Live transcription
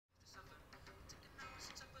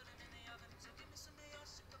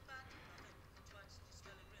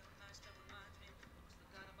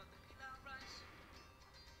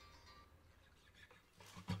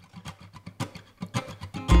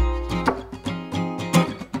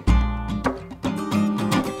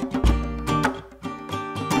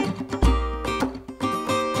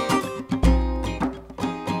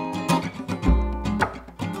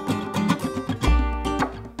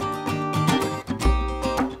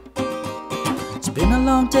Been a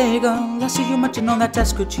long day, girl. I see you munching on that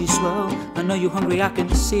Tesco cheese swirl. I know you hungry, I can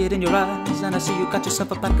see it in your eyes. And I see you got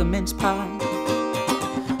yourself a pack of mince pie.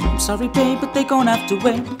 I'm sorry, babe, but they gon' have to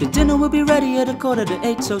wait. The dinner will be ready at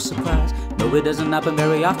 7:45, so surprise. No, it doesn't happen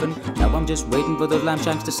very often. Now I'm just waiting for those lamb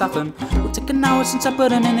shanks to soften. It'll take an hour since I put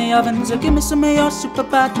them in the oven. So give me some of your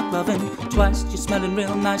Superbad Mc'Lovin. Twice, you're smelling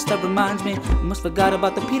real nice. That reminds me, I almost forgot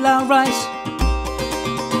about the Pilau rice.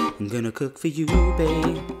 I'm gonna cook for you,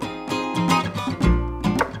 babe.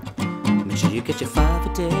 Make sure you get your 5 a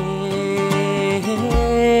day.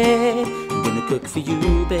 I'm gonna cook for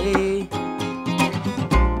you, babe.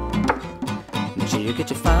 Make sure you get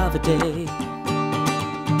your 5 a day.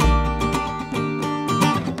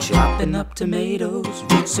 Chopping up tomatoes,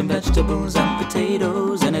 roots and vegetables and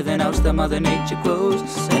potatoes. Anything else that Mother Nature grows.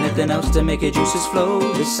 Anything else to make your juices flow.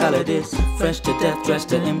 This salad is fresh to death, dressed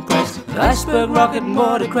to impress. Iceberg, rocket and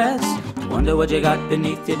watercress. Wonder what you got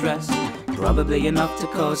beneath your dress. Probably enough to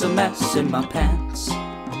cause a mess in my pants.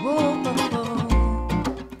 Whoa,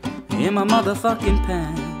 in my motherfucking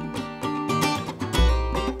pants.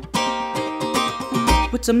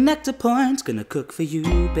 With some nectar points, gonna cook for you,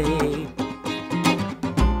 babe.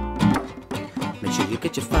 Make sure you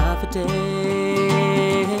get your 5 a day.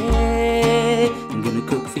 I'm gonna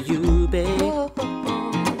cook for you, babe.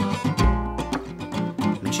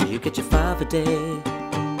 Make sure you get your 5 a day.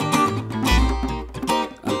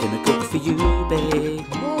 I'm gonna cook for you, babe.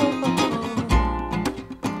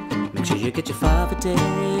 Make sure you get your 5 a day.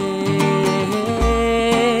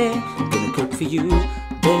 I'm gonna cook for you,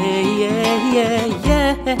 babe.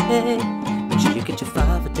 Make sure you get your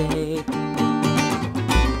 5 a day.